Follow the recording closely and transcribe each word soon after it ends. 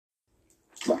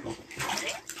Hi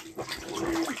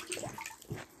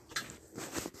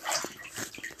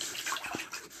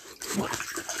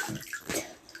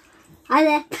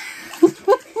there.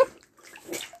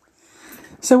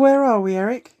 So where are we,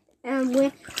 Eric? We're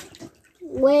in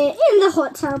the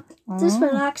hot tub, just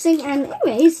relaxing. And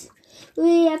anyways,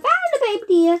 we found a baby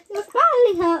deer. It was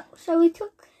badly hurt, so we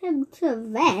took him to the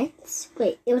vet.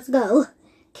 Wait, it was a girl.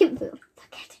 Forget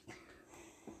it.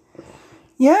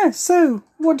 Yeah. So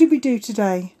what did we do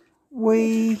today?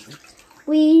 We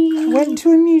We went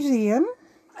to a museum.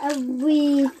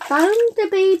 we found the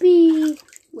baby.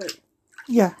 Wait.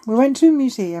 Yeah, we went to a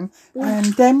museum and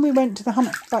then we went to the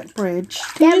Humpback Bridge.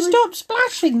 Can you stop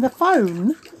splashing the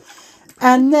phone?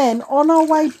 And then on our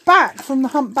way back from the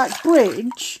Humpback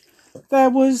Bridge, there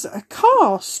was a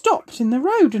car stopped in the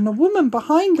road and a woman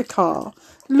behind the car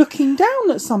looking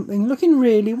down at something, looking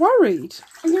really worried.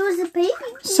 And there was a baby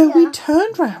deer. So we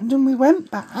turned round and we went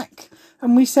back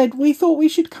and we said, we thought we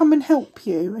should come and help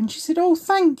you. And she said, oh,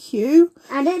 thank you.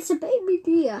 And it's a baby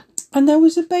deer. And there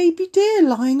was a baby deer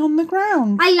lying on the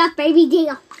ground. I love baby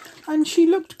deer. And she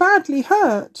looked badly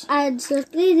hurt. And she was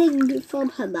bleeding from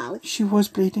her mouth. She was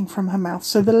bleeding from her mouth.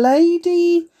 So the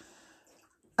lady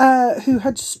who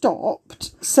had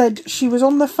stopped said she was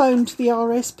on the phone to the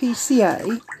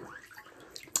RSPCA.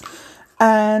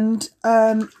 And,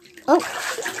 oh,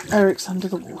 Eric's under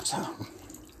the water.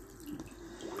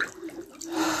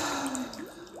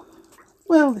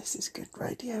 Well, this is good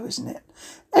radio, isn't it?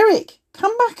 Eric,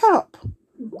 come back up.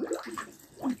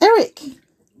 Eric.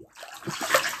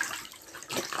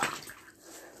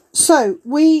 So,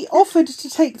 we offered to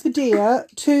take the deer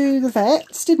to the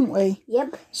vets, didn't we?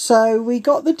 Yep. So, we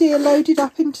got the deer loaded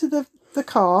up into the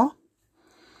car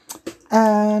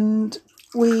and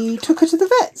we took her to the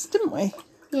vets, didn't we?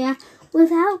 Yeah,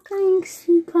 without going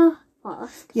super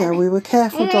fast. Yeah, we were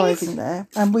careful driving there.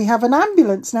 And we have an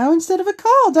ambulance now instead of a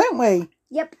car, don't we?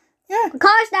 Yep. Yeah. The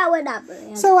car's now an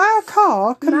ambulance. So our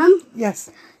car can... Mum?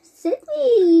 Yes. Should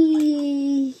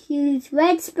we use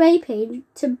red spray paint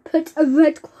to put a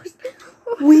red cross?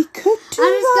 We could do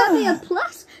and it's that. going to be a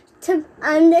plus,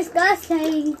 and it's going to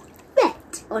say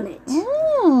vet on it.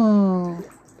 Mm.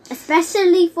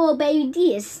 Especially for baby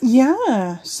deers.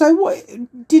 Yeah. So what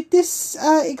did this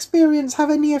experience have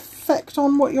any effect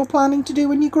on what you're planning to do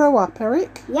when you grow up,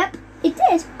 Eric? Yep, it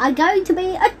did. I'm going to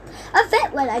be a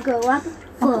vet when I grow up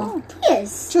for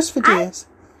deers. Just for deers.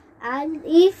 And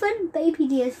even baby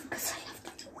deers because I love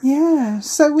them. Yeah.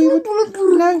 So we would...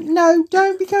 No,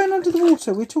 don't be going under the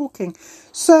water. We're talking.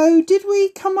 So did we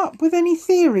come up with any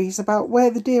theories about where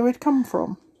the deer had come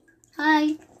from?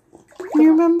 Hi. Can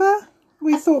you remember?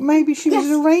 We thought maybe she was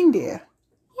a reindeer.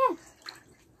 Yes.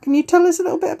 Can you tell us a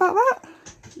little bit about that?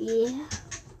 Yeah.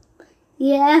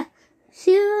 Yeah.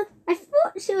 I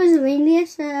thought she was a reindeer,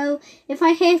 so if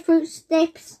I hear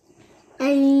footsteps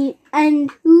and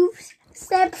hoof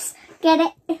steps, get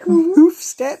it? Hoof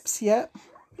steps, yeah.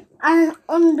 And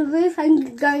on the roof,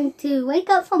 I'm going to wake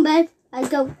up from bed and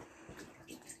go,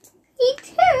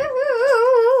 eat her.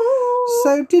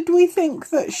 So did we think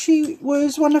that she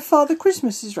was one of Father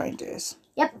Christmas's reindeers?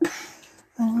 Yep.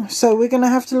 So we're going to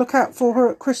have to look out for her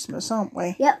at Christmas, aren't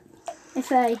we? Yep.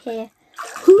 If I hear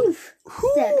hoof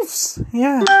Hoofs. steps.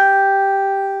 Yeah.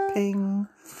 Ping.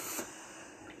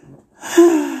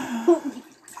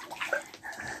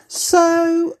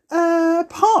 So,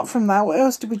 apart from that, what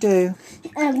else did we do?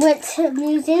 Went to the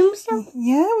museum stuff.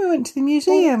 Yeah, we went to the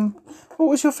museum. What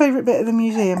was your favourite bit of the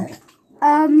museum?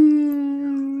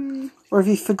 Or have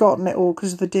you forgotten it all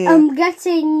because of the deer? I'm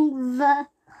getting the...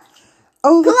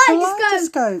 Oh, the kaleidoscope.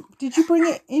 kaleidoscope. Did you bring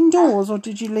it indoors or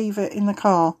did you leave it in the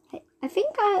car? I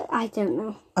think I don't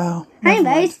know. Oh. never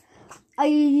mind.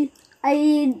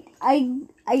 Anyways,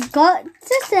 I got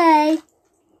to say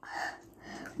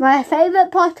my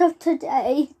favourite part of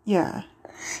today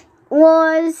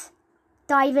was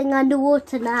diving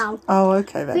underwater now. Oh,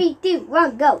 okay then. 3, 2,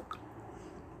 1, go.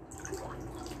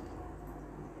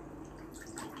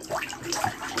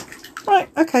 Right,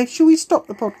 okay. Shall we stop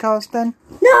the podcast then?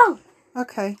 No!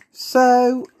 Okay,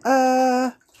 so,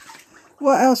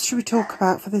 what else should we talk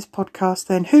about for this podcast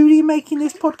then? Who are you making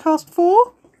this podcast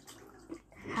for?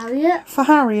 Harriet? For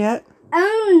Harriet?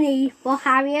 Only for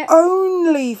Harriet.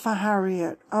 Only for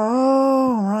Harriet.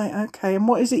 Oh, right, okay. And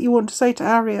what is it you want to say to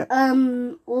Harriet?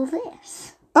 All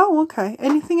this. Oh, okay.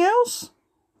 Anything else?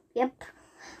 Yep.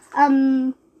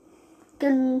 I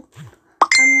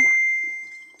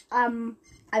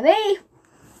really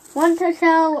want to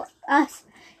tell us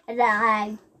that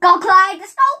I got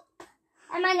kaleidoscope.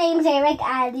 And my name's Eric,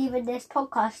 and even this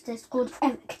podcast is called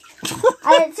Eric.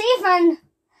 And it's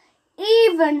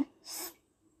even sponsored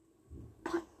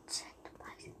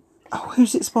by Oh,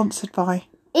 who's it sponsored by?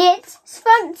 It's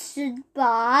sponsored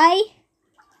by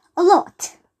a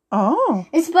lot. Oh.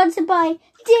 It's sponsored by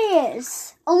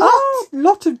deers. A lot. Oh,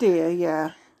 lot of deer,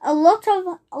 yeah. A lot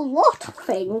of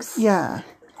things. Yeah.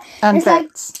 And it's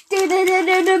vets. Like,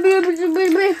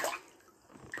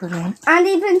 brilliant. And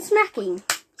even smacking.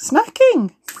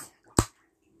 Snacking.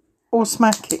 Or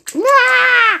smacking.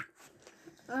 Nah!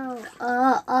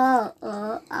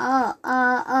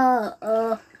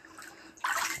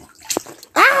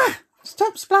 Ah!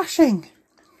 Stop splashing.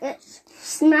 It's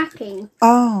smacking.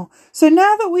 Oh, so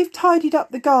now that we've tidied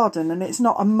up the garden and it's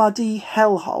not a muddy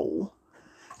hellhole,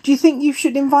 do you think you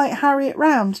should invite Harriet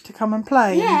round to come and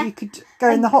play? Yeah. And you could go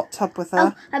in the hot tub with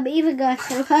her. I'm even going to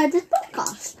show her this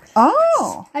podcast.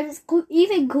 Oh. And it's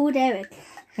even called Eric.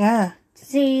 Yeah.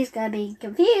 She's going to be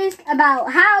confused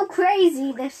about how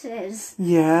crazy this is.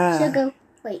 Yeah. She'll go,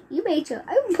 wait, you made your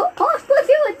own podcast? What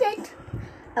you did?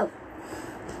 Oh.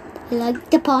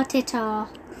 Like the potted are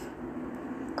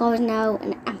going now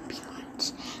an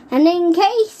ambulance. And in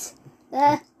case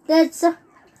there's a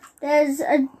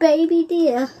baby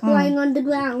deer lying on the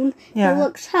ground that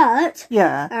looks hurt.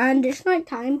 Yeah. And it's night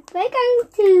time, we're going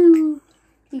to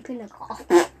sleep in the car.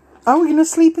 Oh, we're going to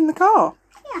sleep in the car?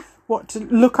 Yeah. What, to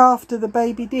look after the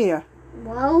baby deer?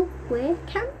 While we're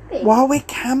camping. While we're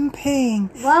camping.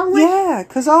 While we're... Yeah,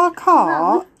 because our car...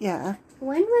 Well, yeah.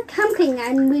 When we're camping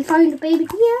and we find a baby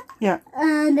deer. Yeah.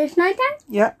 And it's night time.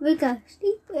 Yeah. We're going to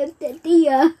sleep with the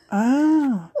deer.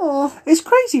 Ah. Oh. It's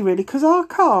crazy, really, because our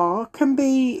car can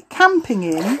be camping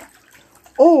in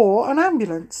or an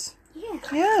ambulance. Yeah.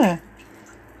 Yeah.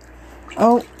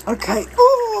 Oh, okay.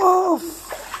 Oh.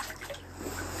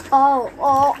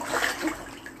 Oh.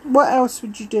 What else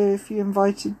would you do if you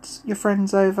invited your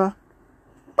friends over?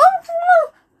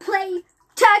 Play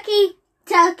turkey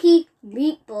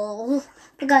meatball.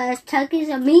 Because turkeys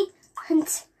are meat and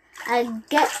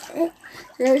get it.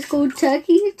 So it's called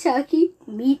turkey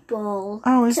meatball.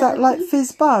 Oh, is that like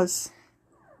Fizz Buzz?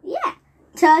 Yeah.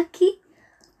 Turkey.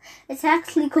 It's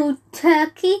actually called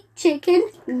turkey chicken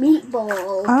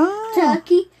meatball. Oh.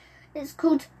 Turkey. It's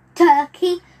called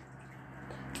turkey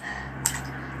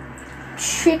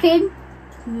chicken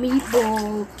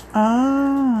meatball.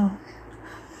 Ah.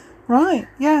 Right,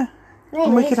 yeah.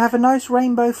 And we could have a nice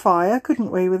rainbow fire,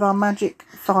 couldn't we, with our magic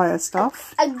fire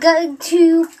stuff? I'm going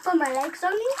to put my legs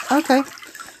on it. Okay.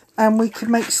 And we could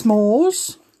make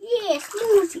s'mores. Yeah,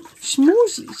 smoothie.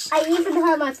 Smoothies. I even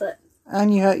hurt my foot.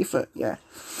 And you hurt your foot, yeah.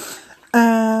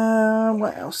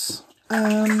 What else?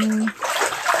 Can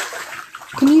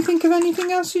you think of anything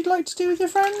else you'd like to do with your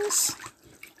friends?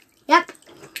 Yep.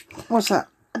 What's that?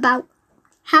 About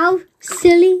how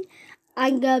silly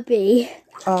I'm going to be.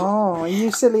 Oh, are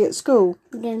you silly at school?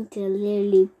 I'm going to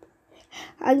literally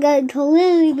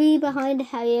be behind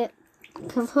Harriet,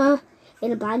 put her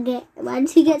in a blanket. When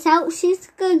she gets out, she's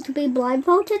going to be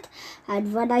blindfolded.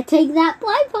 And when I take that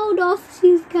blindfold off,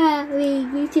 she's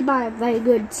going to buy a very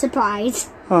good surprise.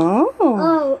 Oh.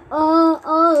 Oh.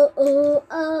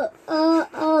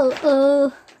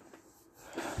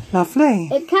 Lovely.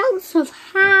 It counts of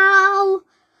how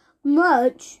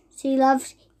much she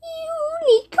loves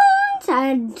unicorns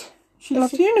and... She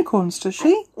loves unicorns, does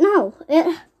she? No, it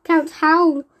counts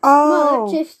how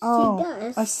much if she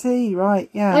does. I see, right,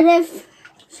 yeah. And if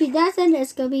she doesn't,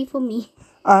 it's going to be for me.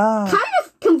 Ah. Kind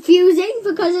of confusing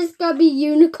because it's going to be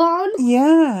unicorn.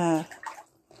 Yeah.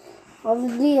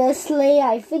 Obviously,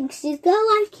 I think she's going to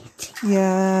like it.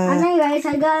 Yeah. And anyways,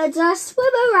 I'm going to just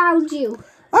swim around you.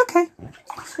 Okay.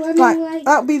 Swimming Right,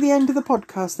 that'll be the end of the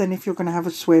podcast then if you're going to have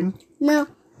a swim. No.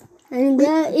 I'm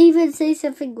going to even say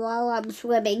something while I'm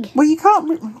swimming. Well, you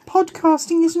can't...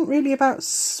 Podcasting isn't really about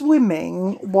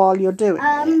swimming while you're doing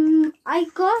it. I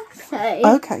got to say...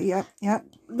 Okay, yeah.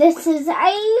 This is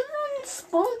even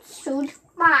sponsored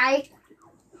by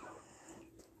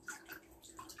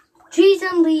Trees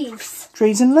and Leaves.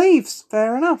 Trees and Leaves,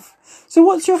 fair enough. So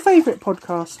what's your favourite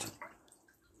podcast?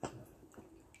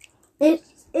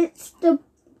 It's the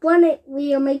one that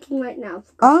we are making right now.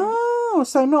 Oh,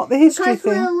 so not the history because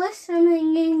thing. we're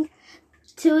listening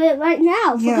to it right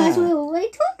now. Because we're already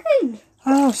talking.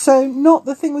 Oh, so not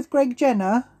the thing with Greg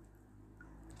Jenner?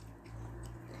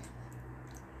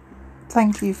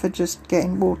 Thank you for just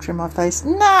getting water in my face.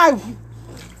 No!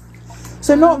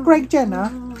 So not Greg Jenner?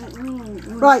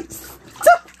 Right.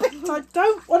 Stop it! I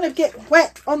don't want to get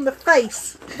wet on the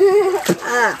face.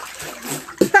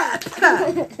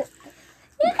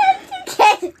 You can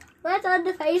get wet on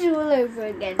the face all over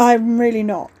again. I'm really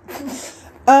not.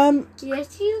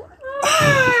 Yes, you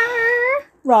are.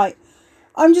 Right.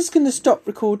 I'm just going to stop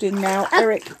recording now,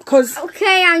 Eric, because...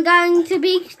 Okay, I'm going to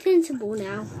be sensible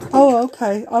now. Oh,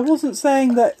 okay. I wasn't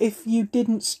saying that if you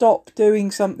didn't stop doing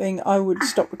something, I would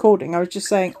stop recording. I was just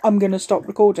saying I'm going to stop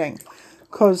recording.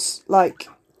 Because, like,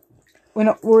 we're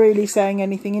not really saying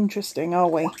anything interesting, are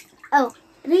we? Oh,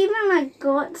 and even I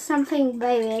got something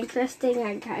very interesting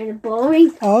and kind of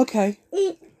boring. Oh, okay.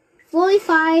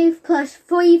 45 plus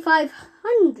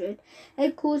 4,500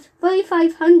 equals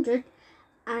 4,545.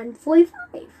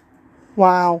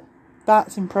 Wow.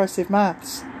 That's impressive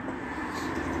maths.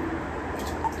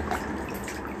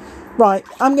 Right,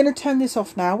 I'm going to turn this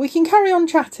off now. We can carry on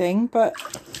chatting, but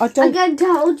I don't... I'm going to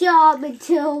hold your arm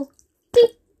until...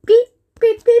 Beep, beep,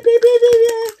 beep, beep, beep, beep, beep,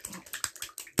 beep.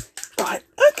 Right,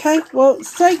 okay. Well,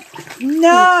 say...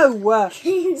 No!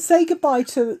 Say goodbye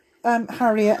to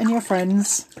Harriet and your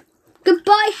friends.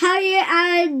 Goodbye, Harriet,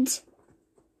 and...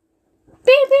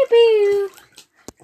 Beep, beep, beep.